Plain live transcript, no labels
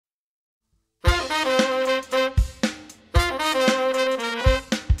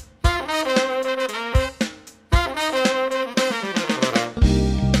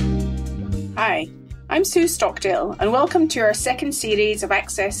I'm Sue Stockdale, and welcome to our second series of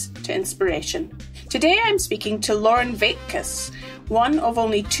Access to Inspiration. Today I'm speaking to Lauren Vaitkus, one of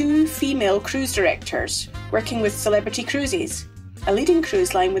only 2 female cruise directors working with Celebrity Cruises, a leading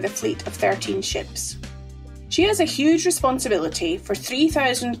cruise line with a fleet of 13 ships. She has a huge responsibility for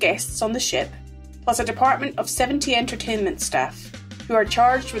 3,000 guests on the ship, plus a department of 70 entertainment staff, who are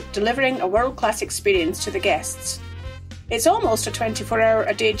charged with delivering a world-class experience to the guests. It's almost a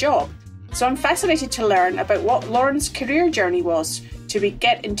 24-hour-a-day job, so I'm fascinated to learn about what Lauren's career journey was to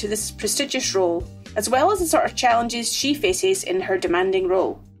get into this prestigious role, as well as the sort of challenges she faces in her demanding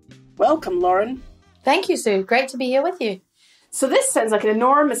role. Welcome, Lauren. Thank you, Sue. Great to be here with you. So this sounds like an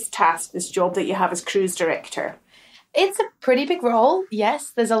enormous task, this job that you have as cruise director. It's a pretty big role.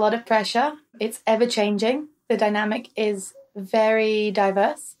 Yes, there's a lot of pressure. It's ever-changing. The dynamic is very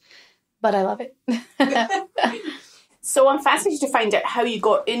diverse, but I love it. So I'm fascinated to find out how you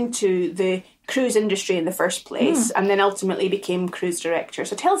got into the cruise industry in the first place and then ultimately became cruise director.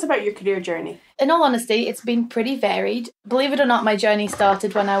 So tell us about your career journey. In all honesty, it's been pretty varied. Believe it or not, my journey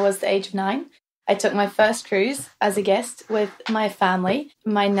started when I was the age of 9. I took my first cruise as a guest with my family.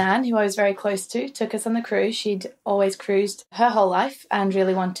 My nan, who I was very close to, took us on the cruise. She'd always cruised her whole life and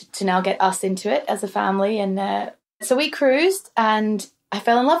really wanted to now get us into it as a family. And so we cruised and I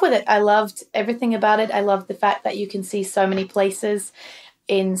fell in love with it. I loved everything about it. I loved the fact that you can see so many places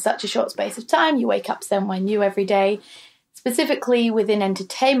in such a short space of time. You wake up somewhere new every day. Specifically within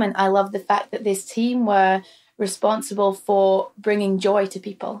entertainment, I love the fact that this team were responsible for bringing joy to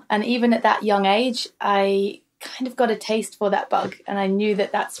people. And even at that young age, I kind of got a taste for that bug. And I knew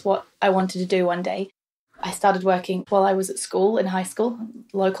that that's what I wanted to do one day. I started working while I was at school, in high school,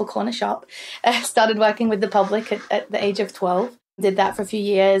 local corner shop. I started working with the public at the age of 12. Did that for a few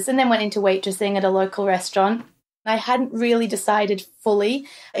years and then went into waitressing at a local restaurant. I hadn't really decided fully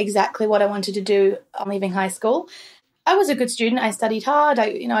exactly what I wanted to do on leaving high school. I was a good student. I studied hard.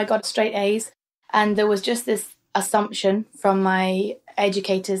 I got straight A's. And there was just this assumption from my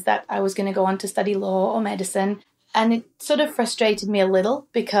educators that I was going to go on to study law or medicine. And it sort of frustrated me a little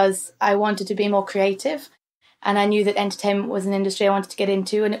because I wanted to be more creative. And I knew that entertainment was an industry I wanted to get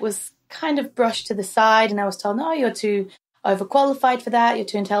into. And it was kind of brushed to the side. And I was told, no, you're too overqualified for that, you're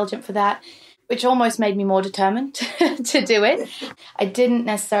too intelligent for that, which almost made me more determined to do it. I didn't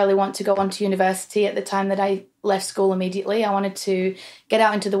necessarily want to go on to university at the time that I left school immediately. I wanted to get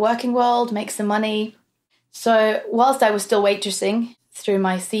out into the working world, make some money. So whilst I was still waitressing through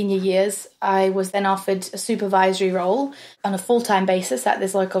my senior years, I was then offered a supervisory role on a full-time basis at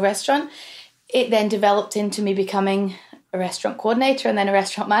this local restaurant. It then developed into me becoming a restaurant coordinator and then a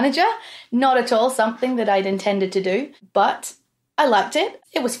restaurant manager. Not at all something that I'd intended to do, but I liked it.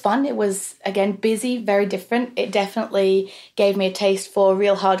 It was fun. It was, again, busy, very different. It definitely gave me a taste for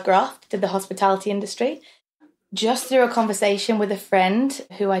real hard graft to the hospitality industry. Just through a conversation with a friend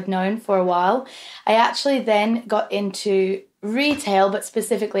who I'd known for a while, I actually then got into retail, but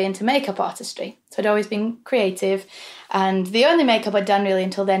specifically into makeup artistry. So I'd always been creative, and the only makeup I'd done really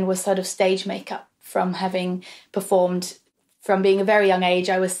until then was sort of stage makeup from having performed. From being a very young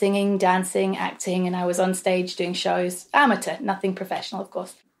age, I was singing, dancing, acting, and I was on stage doing shows. Amateur, nothing professional, of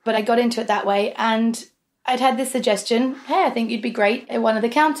course. But I got into it that way, and I'd had this suggestion, hey, I think you'd be great at one of the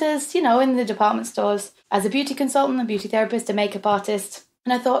counters, in the department stores, as a beauty consultant, a beauty therapist, a makeup artist.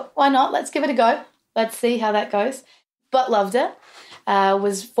 And I thought, why not? Let's give it a go. Let's see how that goes. But loved it.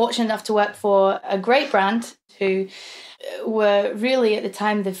 Was fortunate enough to work for a great brand who were really, at the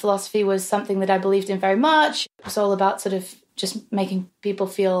time, the philosophy was something that I believed in very much. It was all about sort of just making people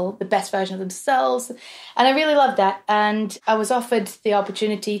feel the best version of themselves. And I really loved that. And I was offered the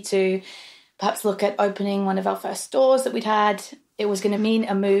opportunity to perhaps look at opening one of our first stores that we'd had. It was going to mean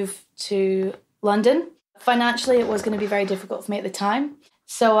a move to London. Financially, it was going to be very difficult for me at the time.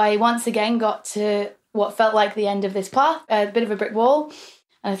 So I once again got to what felt like the end of this path, a bit of a brick wall.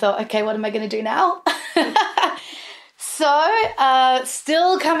 And I thought, okay, what am I going to do now? So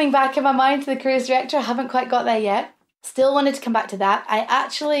still coming back in my mind to the cruise director. I haven't quite got there yet. Still wanted to come back to that. I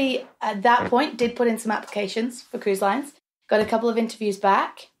actually, at that point, did put in some applications for cruise lines. Got a couple of interviews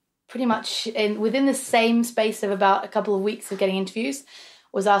back. Pretty much within the same space of about a couple of weeks of getting interviews.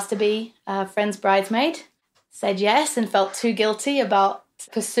 Was asked to be a friend's bridesmaid. Said yes and felt too guilty about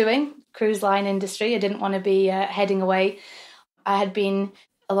pursuing cruise line industry. I didn't want to be heading away. I had been,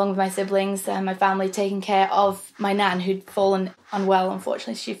 along with my siblings and my family, taking care of my nan who'd fallen unwell,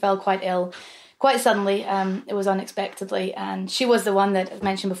 unfortunately. She fell quite ill. Quite suddenly, it was unexpectedly, and she was the one that, as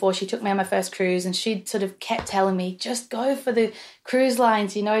mentioned before, she took me on my first cruise, and she sort of kept telling me, just go for the cruise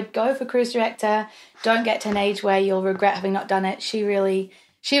lines, go for cruise director, don't get to an age where you'll regret having not done it. She really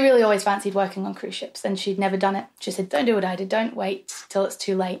She really always fancied working on cruise ships, and she'd never done it. She said, don't do what I did, don't wait till it's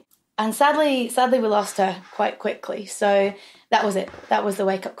too late. And sadly, we lost her quite quickly. So that was it. That was the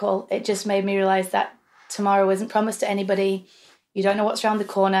wake-up call. It just made me realise that tomorrow isn't promised to anybody. You don't know what's around the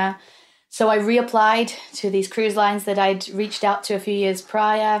corner. So I reapplied to these cruise lines that I'd reached out to a few years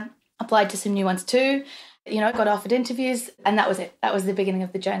prior, applied to some new ones too, got offered interviews, and that was it. That was the beginning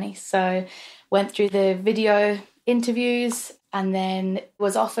of the journey. So went through the video interviews and then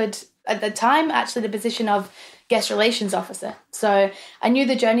was offered, at the time, actually the position of guest relations officer. So I knew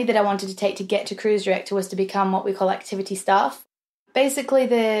the journey that I wanted to take to get to cruise director was to become what we call activity staff. Basically,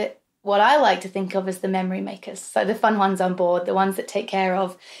 what I like to think of as the memory makers. So the fun ones on board, the ones that take care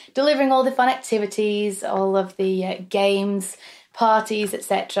of delivering all the fun activities, all of the games, parties,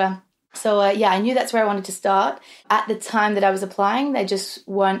 etc. So I knew that's where I wanted to start. At the time that I was applying, there just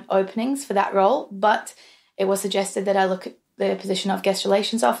weren't openings for that role, but it was suggested that I look at the position of guest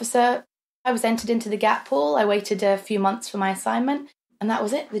relations officer. I was entered into the gap pool. I waited a few months for my assignment, and that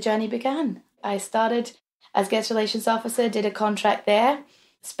was it. The journey began. I started as guest relations officer, did a contract there,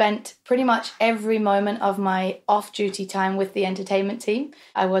 spent pretty much every moment of my off-duty time with the entertainment team.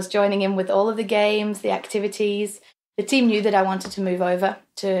 I was joining in with all of the games, the activities. The team knew that I wanted to move over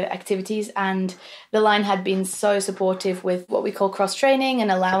to activities, and the line had been so supportive with what we call cross-training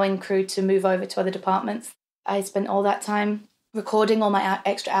and allowing crew to move over to other departments. I spent all that time recording all my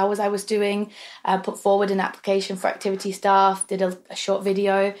extra hours I was doing, put forward an application for activity staff, did a short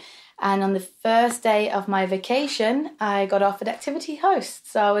video. And on the first day of my vacation, I got offered activity host.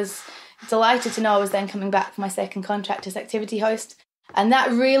 So I was delighted to know I was then coming back for my second contract as activity host. And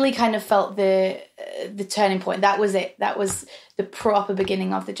that really kind of felt the turning point. That was it. That was the proper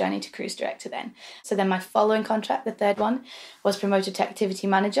beginning of the journey to cruise director then. So then my following contract, the third one, was promoted to activity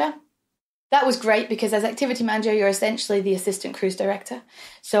manager. That was great because as activity manager, you're essentially the assistant cruise director.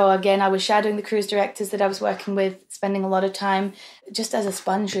 So again, I was shadowing the cruise directors that I was working with, spending a lot of time just as a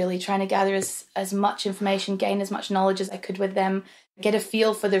sponge, really, trying to gather as much information, gain as much knowledge as I could with them, get a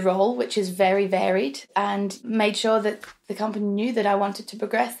feel for the role, which is very varied, and made sure that the company knew that I wanted to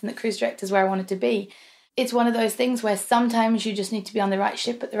progress and that cruise director is where I wanted to be. It's one of those things where sometimes you just need to be on the right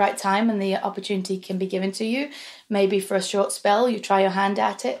ship at the right time and the opportunity can be given to you. Maybe for a short spell, you try your hand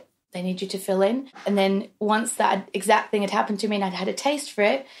at it. They need you to fill in. And then once that exact thing had happened to me and I'd had a taste for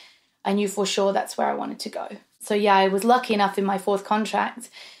it, I knew for sure that's where I wanted to go. So yeah, I was lucky enough in my fourth contract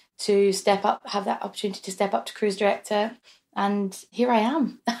to step up, have that opportunity to step up to cruise director. And here I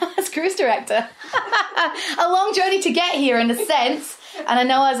am as cruise director. A long journey to get here in a sense. And I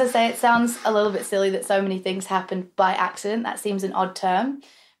know, as I say, it sounds a little bit silly that so many things happened by accident. That seems an odd term.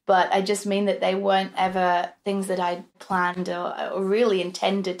 But I just mean that they weren't ever things that I'd planned or really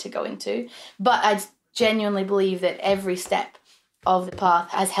intended to go into. But I genuinely believe that every step of the path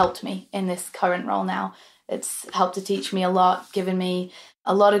has helped me in this current role now. It's helped to teach me a lot, given me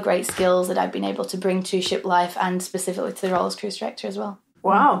a lot of great skills that I've been able to bring to ship life and specifically to the role as cruise director as well.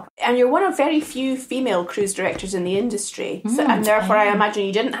 Wow. And you're one of very few female cruise directors in the industry. And therefore, I imagine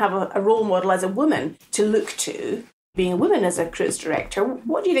you didn't have a role model as a woman to look to. Being a woman as a cruise director,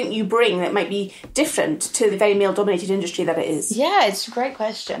 what do you think you bring that might be different to the very male-dominated industry that it is? Yeah, it's a great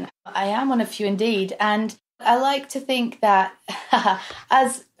question. I am one of few indeed. And I like to think that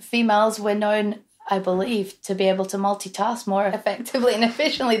as females, we're known, I believe, to be able to multitask more effectively and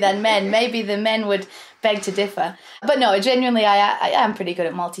efficiently than men. Maybe the men would beg to differ. But no, genuinely, I am pretty good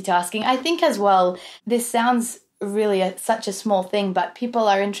at multitasking. I think as well, this sounds really such a small thing, but people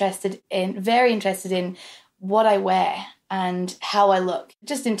are very interested in what I wear and how I look,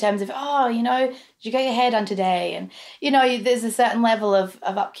 just in terms of, did you get your hair done today? And, there's a certain level of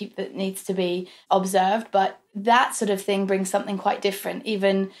upkeep that needs to be observed, but that sort of thing brings something quite different,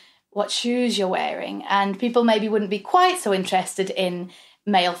 even what shoes you're wearing. And people maybe wouldn't be quite so interested in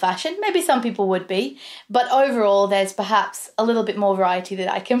male fashion. Maybe some people would be, but overall there's perhaps a little bit more variety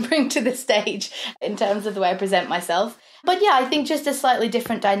that I can bring to the stage in terms of the way I present myself. But yeah, I think just a slightly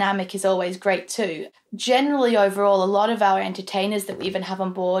different dynamic is always great too. Generally, overall, a lot of our entertainers that we even have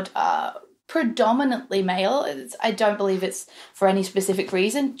on board are predominantly male. I don't believe it's for any specific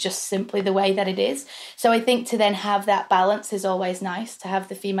reason, just simply the way that it is. So I think to then have that balance is always nice, to have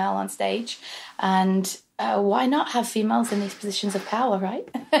the female on stage. And why not have females in these positions of power, right?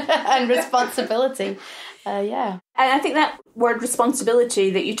 And responsibility. Yeah. And I think that word responsibility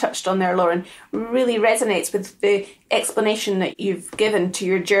that you touched on there, Lauren, really resonates with the explanation that you've given to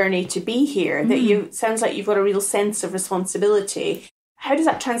your journey to be here, that sounds like you've got a real sense of responsibility. How does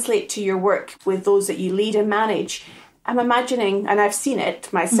that translate to your work with those that you lead and manage? I'm imagining, and I've seen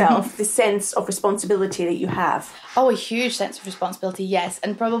it myself, the sense of responsibility that you have. Oh, a huge sense of responsibility, yes.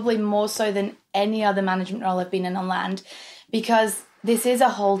 And probably more so than any other management role I've been in on land, because this is a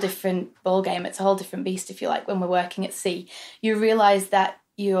whole different ballgame. It's a whole different beast, if you like, when we're working at sea. You realise that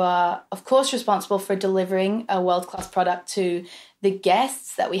you are, of course, responsible for delivering a world-class product to the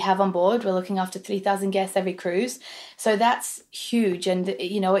guests that we have on board. We're looking after 3,000 guests every cruise. So that's huge. And,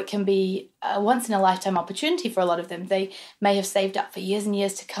 it can be a once-in-a-lifetime opportunity for a lot of them. They may have saved up for years and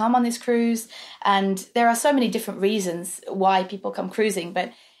years to come on this cruise. And there are so many different reasons why people come cruising,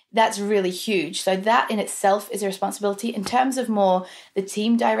 but that's really huge. So that in itself is a responsibility. In terms of more the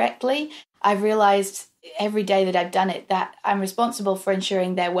team directly, I've realised every day that I've done it that I'm responsible for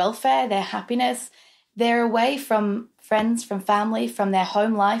ensuring their welfare, their happiness. They're away from friends, from family, from their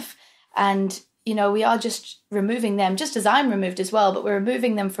home life. And, we are just removing them, just as I'm removed as well, but we're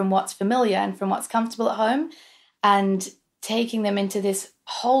removing them from what's familiar and from what's comfortable at home and taking them into this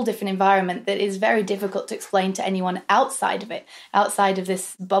whole different environment that is very difficult to explain to anyone outside of it, outside of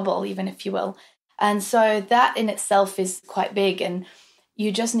this bubble, even if you will. And so that in itself is quite big. And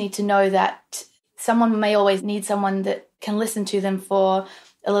you just need to know that someone may always need someone that can listen to them for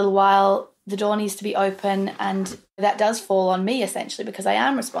a little while. The door needs to be open, and that does fall on me essentially because I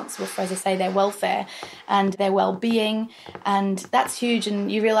am responsible for, as I say, their welfare and their well-being, and that's huge.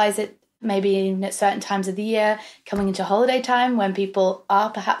 And you realise it maybe at certain times of the year, coming into holiday time when people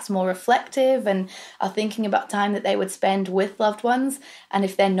are perhaps more reflective and are thinking about time that they would spend with loved ones. And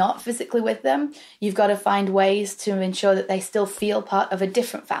if they're not physically with them, you've got to find ways to ensure that they still feel part of a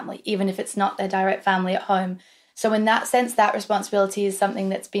different family, even if it's not their direct family at home. So in that sense, that responsibility is something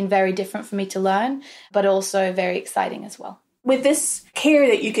that's been very different for me to learn, but also very exciting as well. With this care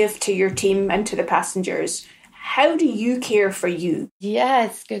that you give to your team and to the passengers, how do you care for you? Yeah,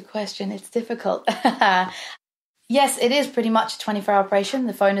 it's a good question. It's difficult. Yes, it is pretty much a 24-hour operation.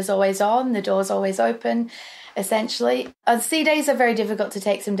 The phone is always on, the door's always open, essentially. Sea days are very difficult to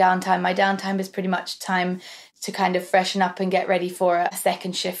take some downtime. My downtime is pretty much time to kind of freshen up and get ready for a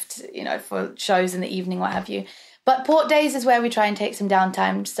second shift, for shows in the evening, what have you. But port days is where we try and take some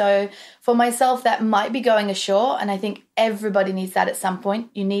downtime. So for myself, that might be going ashore. And I think everybody needs that at some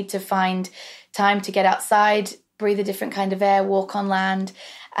point. You need to find time to get outside, breathe a different kind of air, walk on land,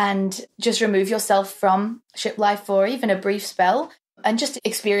 and just remove yourself from ship life for even a brief spell and just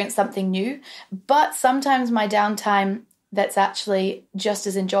experience something new. But sometimes my downtime that's actually just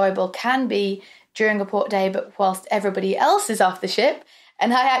as enjoyable can be during a port day, but whilst everybody else is off the ship.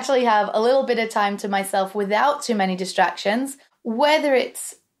 And I actually have a little bit of time to myself without too many distractions, whether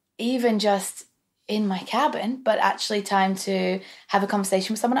it's even just in my cabin, but actually time to have a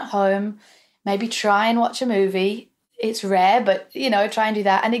conversation with someone at home, maybe try and watch a movie. It's rare, but, try and do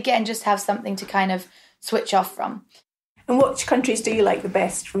that. And again, just have something to kind of switch off from. And which countries do you like the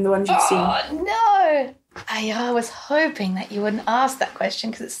best from the ones you've seen? Oh, no! I was hoping that you wouldn't ask that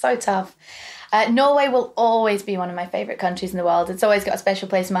question because it's so tough. Norway will always be one of my favourite countries in the world. It's always got a special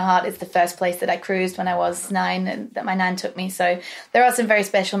place in my heart. It's the first place that I cruised when I was 9 and that my nan took me. So there are some very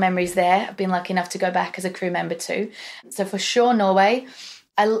special memories there. I've been lucky enough to go back as a crew member too. So for sure, Norway.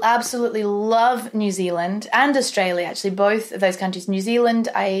 I absolutely love New Zealand and Australia, actually, both of those countries. New Zealand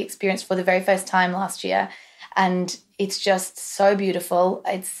I experienced for the very first time last year, and it's just so beautiful.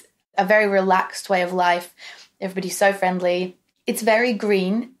 It's a very relaxed way of life. Everybody's so friendly. It's very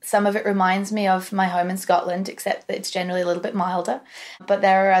green. Some of it reminds me of my home in Scotland, except that it's generally a little bit milder. But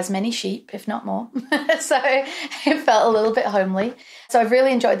there are as many sheep, if not more. So it felt a little bit homely. So I've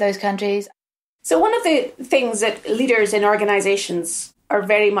really enjoyed those countries. So one of the things that leaders in organisations are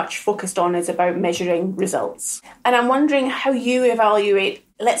very much focused on is about measuring results. And I'm wondering how you evaluate,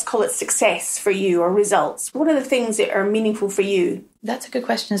 let's call it success for you or results. What are the things that are meaningful for you? That's a good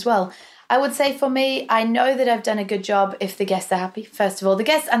question as well. I would say for me, I know that I've done a good job if the guests are happy. First of all, the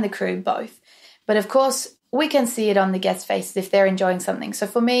guests and the crew, both. But of course, we can see it on the guests' faces if they're enjoying something. So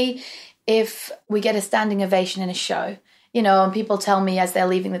for me, if we get a standing ovation in a show, and people tell me as they're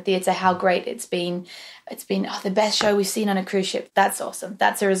leaving the theatre how great it's been the best show we've seen on a cruise ship. That's awesome.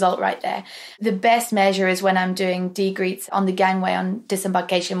 That's a result right there. The best measure is when I'm doing de-greets on the gangway on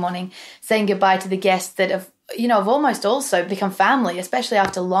disembarkation morning, saying goodbye to the guests that have almost also become family, especially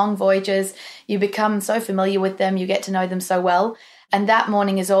after long voyages. You become so familiar with them, you get to know them so well. And that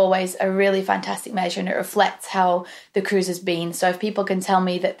morning is always a really fantastic measure, and it reflects how the cruise has been. So if people can tell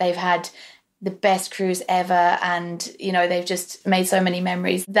me that they've had the best cruise ever and, they've just made so many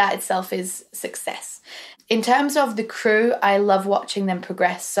memories, that itself is success. In terms of the crew, I love watching them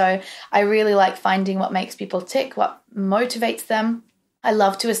progress. So I really like finding what makes people tick, what motivates them. I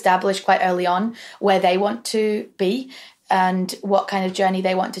love to establish quite early on where they want to be and what kind of journey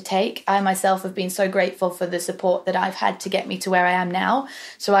they want to take. I myself have been so grateful for the support that I've had to get me to where I am now.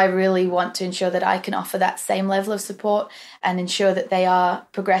 So I really want to ensure that I can offer that same level of support and ensure that they are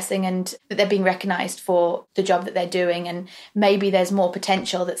progressing and that they're being recognised for the job that they're doing. And maybe there's more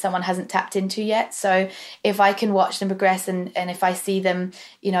potential that someone hasn't tapped into yet. So if I can watch them progress and if I see them,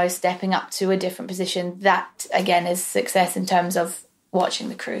 stepping up to a different position, that again is success in terms of watching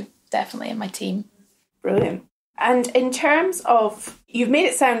the crew, definitely, and my team. Brilliant. And in terms of, you've made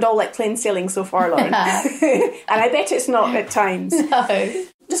it sound all like plain sailing so far, Lauren. And I bet it's not at times. No.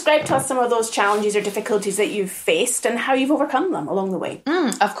 Describe to us some of those challenges or difficulties that you've faced and how you've overcome them along the way.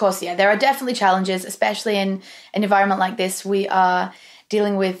 Of course, yeah. There are definitely challenges, especially in an environment like this. We are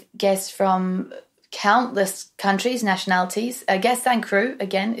dealing with guests from countless countries, nationalities, guests and crew.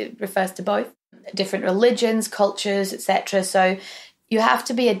 Again, it refers to both. Different religions, cultures, etc. So you have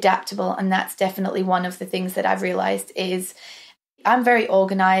to be adaptable, and that's definitely one of the things that I've realised is I'm very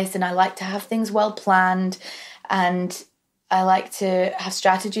organised and I like to have things well planned and I like to have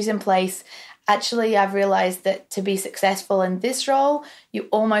strategies in place. Actually, I've realised that to be successful in this role, you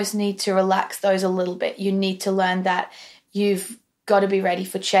almost need to relax those a little bit. You need to learn that you've got to be ready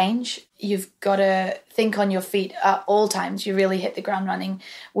for change. You've got to think on your feet at all times. You really hit the ground running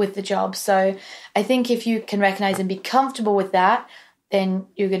with the job. So I think if you can recognise and be comfortable with that, then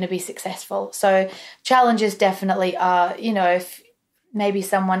you're going to be successful. So challenges definitely are, if maybe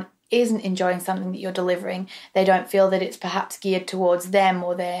someone isn't enjoying something that you're delivering, they don't feel that it's perhaps geared towards them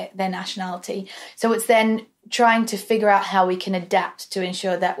or their nationality. So it's then trying to figure out how we can adapt to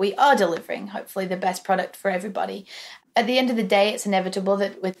ensure that we are delivering, hopefully, the best product for everybody. At the end of the day, it's inevitable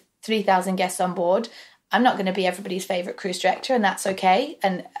that with 3,000 guests on board, I'm not going to be everybody's favourite cruise director, and that's okay.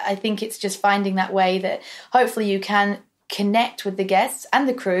 And I think it's just finding that way that hopefully you can connect with the guests and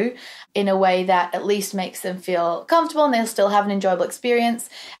the crew in a way that at least makes them feel comfortable and they'll still have an enjoyable experience.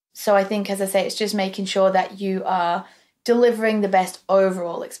 So I think, as I say, it's just making sure that you are delivering the best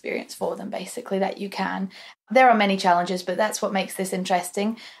overall experience for them, basically, that you can. There are many challenges, but that's what makes this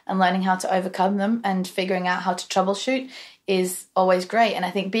interesting, and learning how to overcome them and figuring out how to troubleshoot is always great. And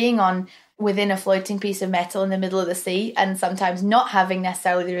I think being within a floating piece of metal in the middle of the sea and sometimes not having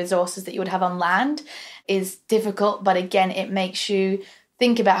necessarily the resources that you would have on land is difficult, but again, it makes you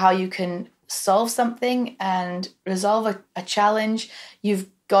think about how you can solve something and resolve a challenge. You've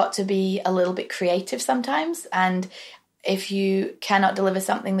got to be a little bit creative sometimes, and if you cannot deliver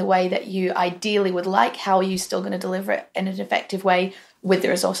something the way that you ideally would like, how are you still going to deliver it in an effective way with the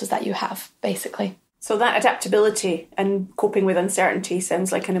resources that you have, basically? So that adaptability and coping with uncertainty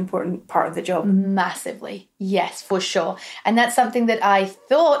sounds like an important part of the job. Massively. Yes, for sure. And that's something that I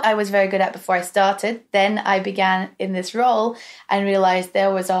thought I was very good at before I started. Then I began in this role and realized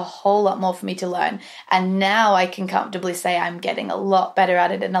there was a whole lot more for me to learn. And now I can comfortably say I'm getting a lot better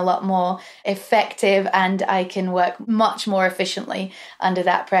at it and a lot more effective, and I can work much more efficiently under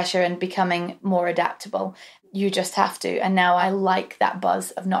that pressure and becoming more adaptable. You just have to. And now I like that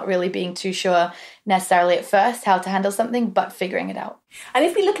buzz of not really being too sure necessarily at first how to handle something, but figuring it out. And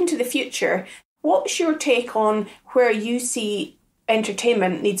if we look into the future, what's your take on where you see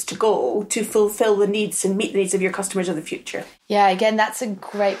entertainment needs to go to fulfill the needs and meet the needs of your customers of the future? Yeah, again, that's a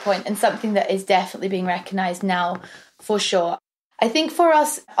great point and something that is definitely being recognised now for sure. I think for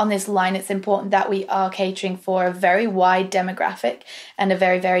us on this line, it's important that we are catering for a very wide demographic and a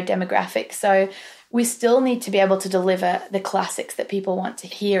very varied demographic. So we still need to be able to deliver the classics that people want to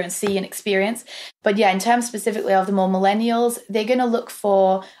hear and see and experience. But yeah, in terms specifically of the more millennials, they're going to look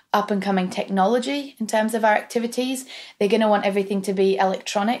for up and coming technology in terms of our activities. They're going to want everything to be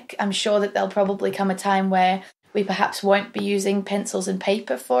electronic. I'm sure that there'll probably come a time where we perhaps won't be using pencils and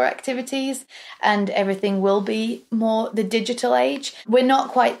paper for activities and everything will be more the digital age. We're not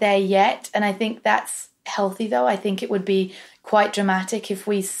quite there yet, and I think that's healthy though. I think it would be quite dramatic if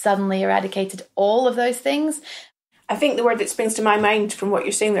we suddenly eradicated all of those things. I think the word that springs to my mind from what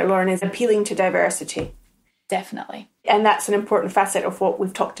you're saying there, Lauren, is appealing to diversity. Definitely. And that's an important facet of what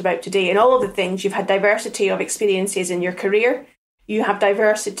we've talked about today. In all of the things, you've had diversity of experiences in your career. You have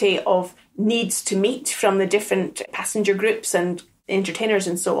diversity of needs to meet from the different passenger groups and entertainers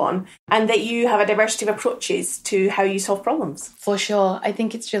and so on, and that you have a diversity of approaches to how you solve problems. For sure. I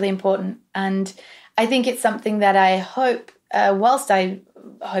think it's really important. And I think it's something that I hope, whilst I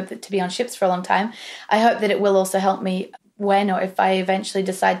hope that to be on ships for a long time, I hope that it will also help me when or if I eventually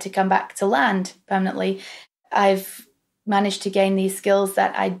decide to come back to land permanently. I've managed to gain these skills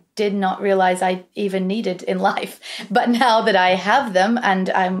that I did not realize I even needed in life. But now that I have them and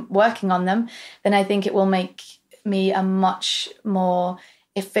I'm working on them, then I think it will make me a much more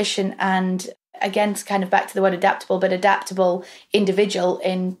efficient and, again, kind of back to the word adaptable, but adaptable individual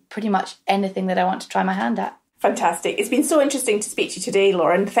in pretty much anything that I want to try my hand at. Fantastic. It's been so interesting to speak to you today,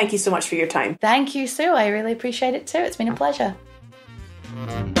 Lauren. Thank you so much for your time. Thank you, Sue. I really appreciate it too. It's been a pleasure.